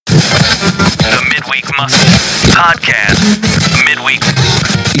Midweek Muscle Podcast. The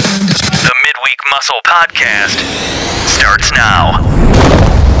Midweek Muscle Podcast starts now.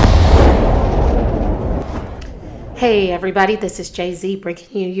 Hey everybody, this is Jay-Z bringing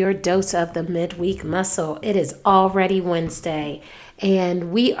you your dose of the Midweek Muscle. It is already Wednesday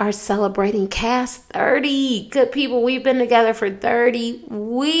and we are celebrating Cast 30. Good people, we've been together for 30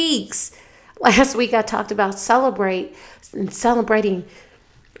 weeks. Last week I talked about celebrating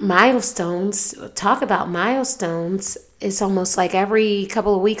milestones. Talk about milestones. It's almost like every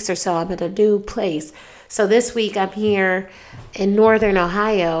couple of weeks or so I'm in a new place. So this week I'm here in Northern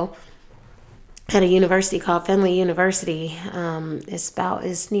Ohio at a university called Findlay University.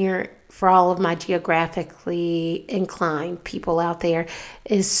 It's near, for all of my geographically inclined people out there,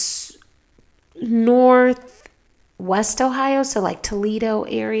 is northwest Ohio, so like Toledo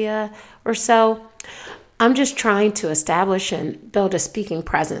area or so. I'm just trying to establish and build a speaking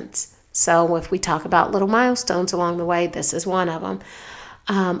presence. So if we talk about little milestones along the way, this is one of them.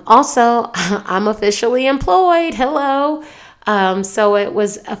 Also, I'm officially employed. Hello. So it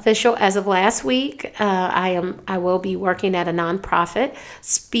was official as of last week. I will be working at a nonprofit,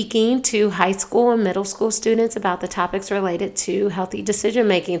 speaking to high school and middle school students about the topics related to healthy decision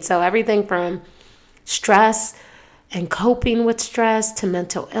making. So everything from stress and coping with stress to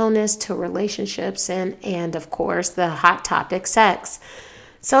mental illness to relationships and of course the hot topic, sex.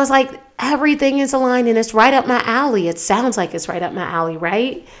 So it's like everything is aligned and it's right up my alley. It sounds like it's right up my alley,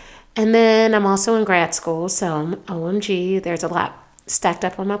 right? And then I'm also in grad school, so OMG, there's a lot stacked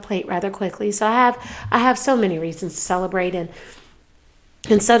up on my plate rather quickly. So I have so many reasons to celebrate, and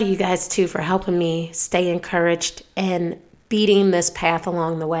so do you guys too for helping me stay encouraged and beating this path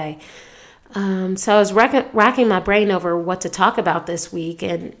along the way. So I was racking my brain over what to talk about this week,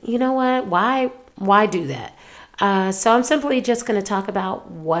 and you know what? Why do that? So I'm simply just going to talk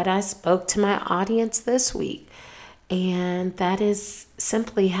about what I spoke to my audience this week. And that is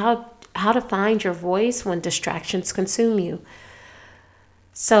simply how to find your voice when distractions consume you.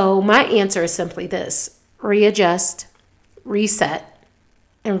 So my answer is simply this: readjust, reset,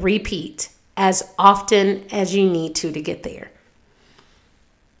 and repeat as often as you need to get there.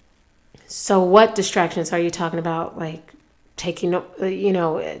 So what distractions are you talking about? Like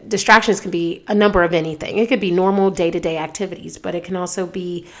distractions can be a number of anything. It could be normal day-to-day activities, but it can also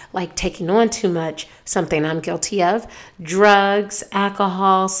be like taking on too much, something I'm guilty of, drugs,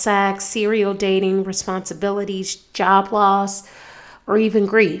 alcohol, sex, serial dating, responsibilities, job loss, or even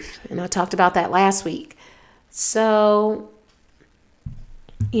grief. And I talked about that last week. So,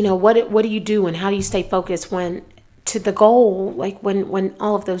 what do you do and how do you stay focused when to the goal, like when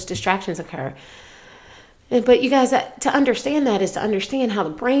all of those distractions occur? But you guys, to understand that is to understand how the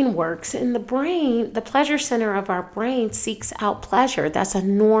brain works. And the brain, the pleasure center of our brain seeks out pleasure. That's a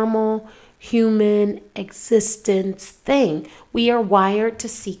normal human existence thing. We are wired to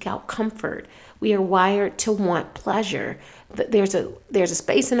seek out comfort. We are wired to want pleasure. There's a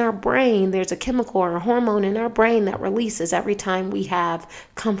space in our brain, there's a chemical or a hormone in our brain that releases every time we have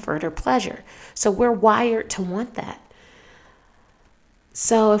comfort or pleasure. So we're wired to want that.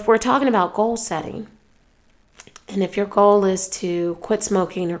 So if we're talking about goal setting, and if your goal is to quit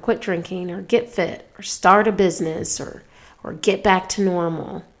smoking or quit drinking or get fit or start a business or get back to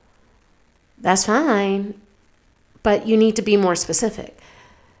normal, that's fine, but you need to be more specific.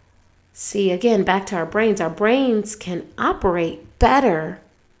 See, again, back to our brains. Our brains can operate better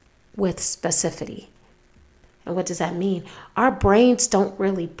with specificity. And what does that mean? Our brains don't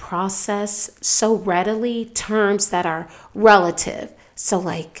really process so readily terms that are relative. So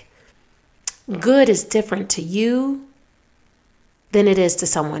like, good is different to you than it is to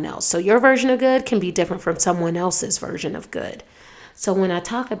someone else. So your version of good can be different from someone else's version of good. So when I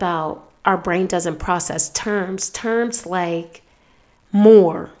talk about our brain doesn't process terms like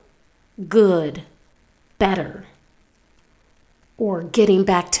more, good, better, or getting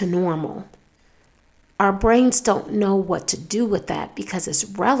back to normal, our brains don't know what to do with that because it's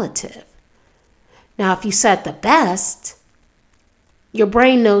relative. Now, if you said the best, your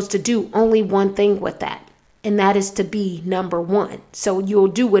brain knows to do only one thing with that, and that is to be number one. So you'll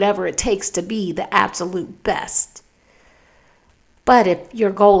do whatever it takes to be the absolute best. But if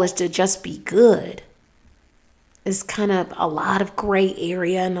your goal is to just be good, it's kind of a lot of gray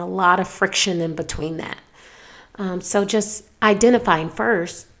area and a lot of friction in between that. So just identifying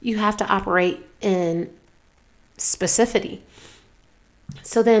first, you have to operate in specificity.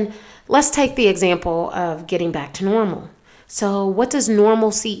 So then let's take the example of getting back to normal. So what does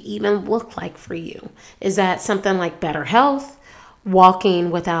normalcy even look like for you? Is that something like better health,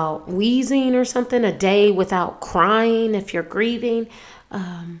 walking without wheezing or something, a day without crying if you're grieving,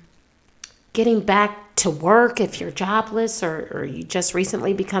 getting back to work if you're jobless or you just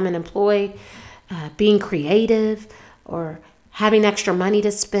recently become an employee, being creative, or having extra money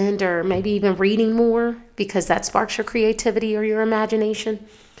to spend, or maybe even reading more because that sparks your creativity or your imagination.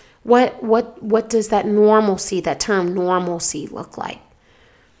 What does that normalcy, that term normalcy, look like?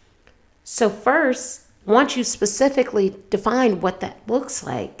 So first, once you specifically define what that looks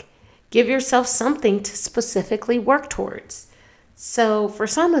like, give yourself something to specifically work towards. So for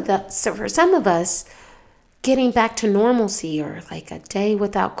some of us, getting back to normalcy, or like a day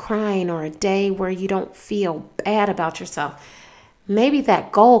without crying, or a day where you don't feel bad about yourself, maybe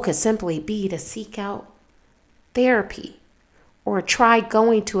that goal could simply be to seek out therapy or try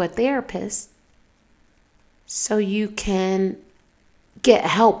going to a therapist so you can get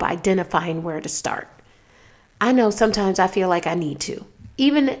help identifying where to start. I know sometimes I feel like I need to.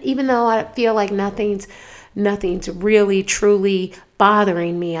 Even though I feel like nothing's really truly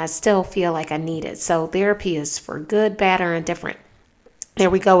bothering me, I still feel like I need it. So therapy is for good, bad, or indifferent. There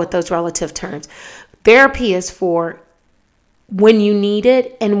we go with those relative terms. Therapy is for when you need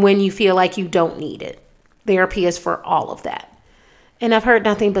it and when you feel like you don't need it. Therapy is for all of that. And I've heard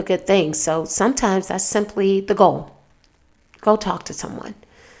nothing but good things. So sometimes that's simply the goal. Go talk to someone.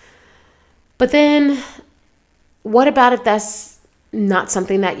 But then what about if that's not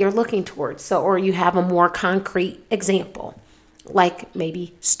something that you're looking towards? So, or you have a more concrete example, like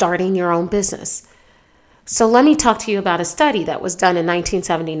maybe starting your own business. So let me talk to you about a study that was done in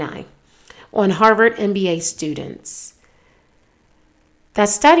 1979 on Harvard MBA students. That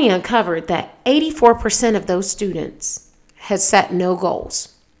study uncovered that 84% of those students had set no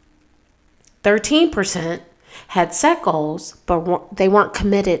goals. 13% had set goals, but they weren't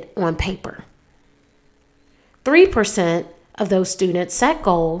committed on paper. 3% of those students set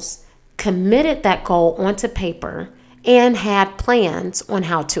goals, committed that goal onto paper, and had plans on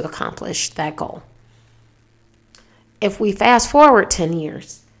how to accomplish that goal. If we fast forward 10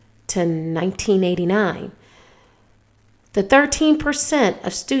 years to 1989, the 13%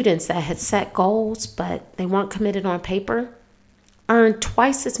 of students that had set goals but they weren't committed on paper earned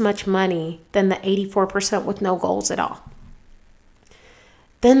twice as much money than the 84% with no goals at all.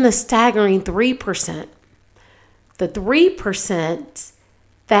 Then the staggering 3%. The 3%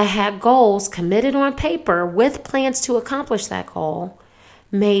 that had goals committed on paper with plans to accomplish that goal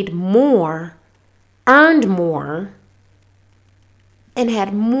made more, earned more, and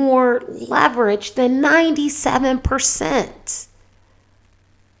had more leverage than 97%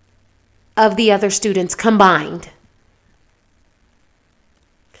 of the other students combined.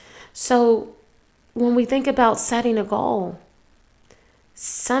 So when we think about setting a goal,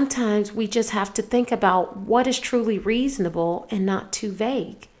 sometimes we just have to think about what is truly reasonable and not too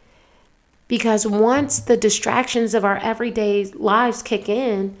vague. Because once the distractions of our everyday lives kick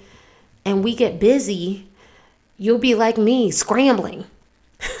in and we get busy, you'll be like me, scrambling.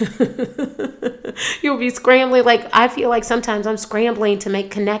 You'll be scrambling. Like, I feel like sometimes I'm scrambling to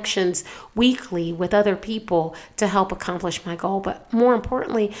make connections weekly with other people to help accomplish my goal. But more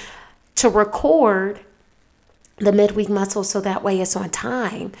importantly, to record the midweek muscle so that way it's on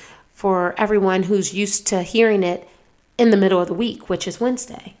time for everyone who's used to hearing it in the middle of the week, which is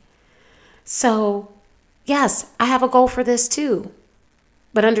Wednesday. So, yes, I have a goal for this too.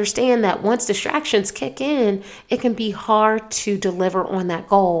 But understand that once distractions kick in, it can be hard to deliver on that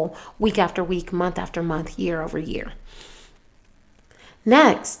goal week after week, month after month, year over year.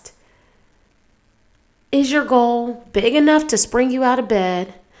 Next, is your goal big enough to spring you out of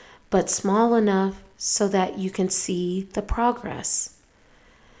bed, but small enough so that you can see the progress?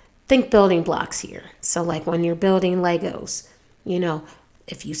 Think building blocks here. So like when you're building Legos,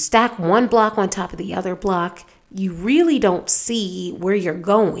 if you stack one block on top of the other block, you really don't see where you're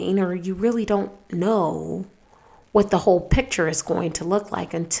going, or you really don't know what the whole picture is going to look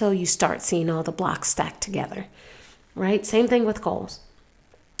like until you start seeing all the blocks stacked together, right? Same thing with goals.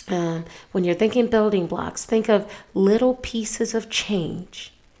 When you're thinking building blocks, think of little pieces of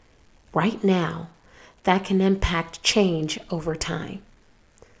change right now that can impact change over time.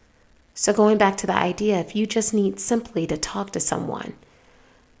 So going back to the idea, if you just need simply to talk to someone,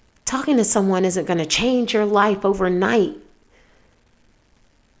 talking to someone isn't going to change your life overnight.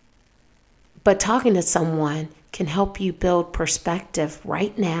 But talking to someone can help you build perspective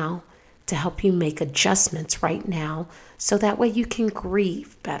right now, to help you make adjustments right now, so that way you can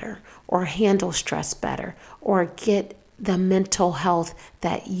grieve better or handle stress better or get the mental health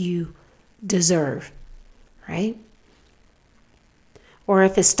that you deserve, right? Or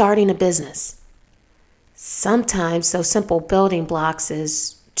if it's starting a business, sometimes those simple building blocks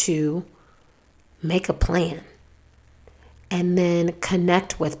is to make a plan, and then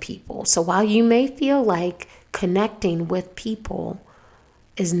connect with people. So while you may feel like connecting with people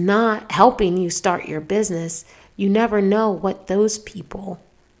is not helping you start your business, you never know what those people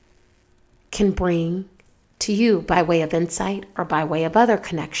can bring to you by way of insight or by way of other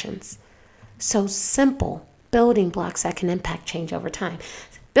connections. So simple building blocks that can impact change over time.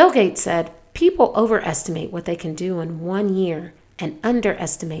 Bill Gates said, people overestimate what they can do in 1 year and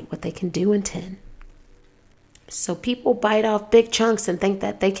underestimate what they can do in 10. So people bite off big chunks and think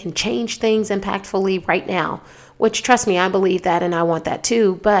that they can change things impactfully right now, which, trust me, I believe that and I want that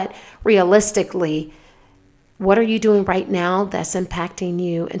too. But realistically, what are you doing right now that's impacting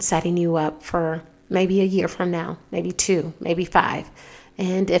you and setting you up for maybe a year from now, maybe 2, maybe 5?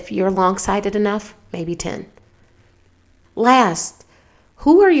 And if you're long-sighted enough, maybe 10. Last,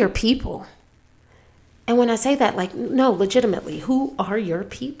 who are your people? And when I say that, like, no, legitimately, who are your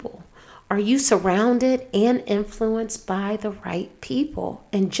people? Are you surrounded and influenced by the right people?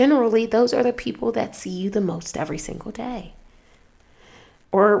 And generally, those are the people that see you the most every single day,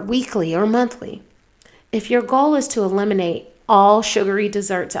 or weekly or monthly. If your goal is to eliminate all sugary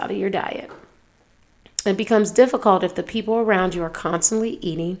desserts out of your diet, it becomes difficult if the people around you are constantly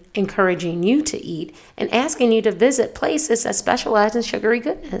eating, encouraging you to eat, and asking you to visit places that specialize in sugary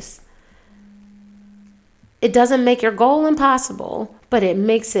goodness. It doesn't make your goal impossible, but it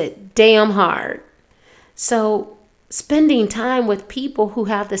makes it damn hard. So spending time with people who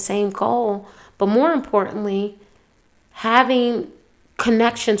have the same goal, but more importantly, having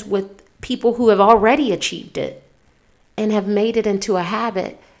connections with people who have already achieved it and have made it into a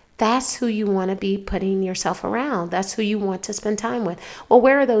habit, that's who you want to be putting yourself around. That's who you want to spend time with. Well,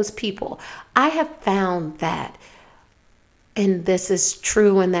 where are those people? I have found that, and this is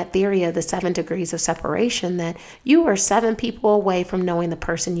true in that theory of the 7 degrees of separation, that you are 7 people away from knowing the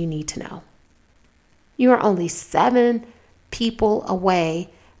person you need to know. You are only 7 people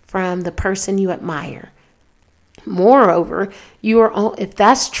away from the person you admire. Moreover, you are, if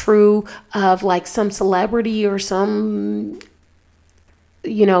that's true of like some celebrity or some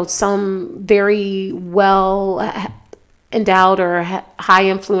very well endowed or high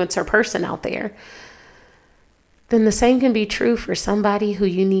influencer person out there, then the same can be true for somebody who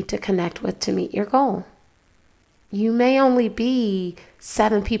you need to connect with to meet your goal. You may only be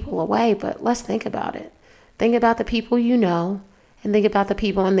 7 people away, but let's think about it. Think about the people you know, and think about the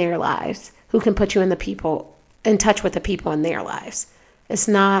people in their lives who can put you in touch with the people in their lives. It's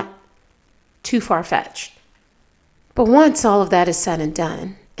not too far-fetched. But once all of that is said and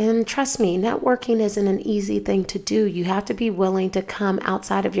done, and trust me, networking isn't an easy thing to do. You have to be willing to come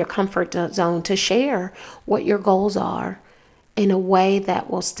outside of your comfort zone to share what your goals are in a way that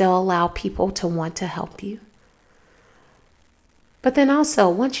will still allow people to want to help you. But then also,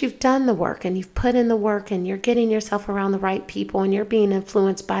 once you've done the work and you've put in the work and you're getting yourself around the right people and you're being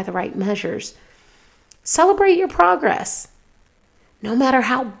influenced by the right measures, celebrate your progress, no matter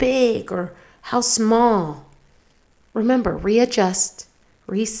how big or how small. Remember, readjust,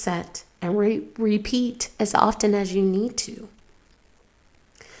 reset, and repeat as often as you need to.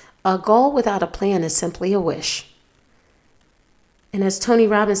 A goal without a plan is simply a wish. And as Tony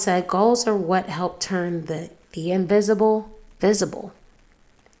Robbins said, goals are what help turn the invisible visible.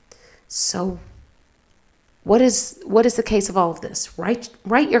 So what is the case of all of this?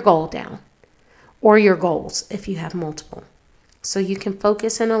 Write your goal down, or your goals if you have multiple, so you can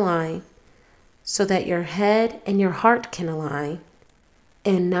focus and align, so that your head and your heart can align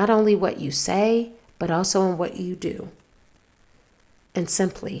in not only what you say, but also in what you do. And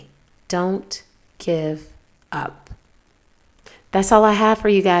simply, don't give up. That's all I have for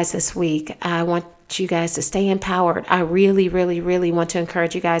you guys this week. I want you guys to stay empowered. I really, really, really want to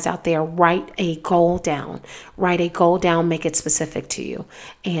encourage you guys out there, write a goal down. Write a goal down, make it specific to you.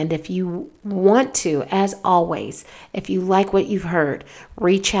 And if you want to, as always, if you like what you've heard,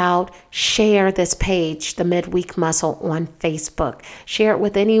 reach out, share this page, The Midweek Muscle, on Facebook. Share it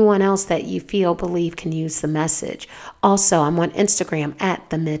with anyone else that you believe can use the message. Also, I'm on Instagram at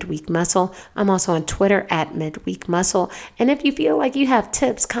The Midweek Muscle. I'm also on Twitter at Midweek Muscle. And if you feel like you have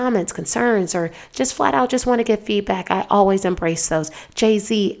tips, comments, concerns, or just flat out just want to get feedback, I always embrace those.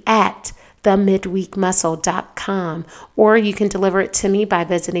 JZ at themidweekmuscle.com, or you can deliver it to me by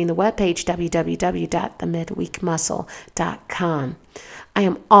visiting the webpage www.themidweekmuscle.com. I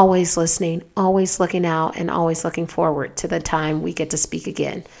am always listening, always looking out, and always looking forward to the time we get to speak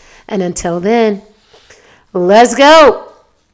again. And until then, let's go.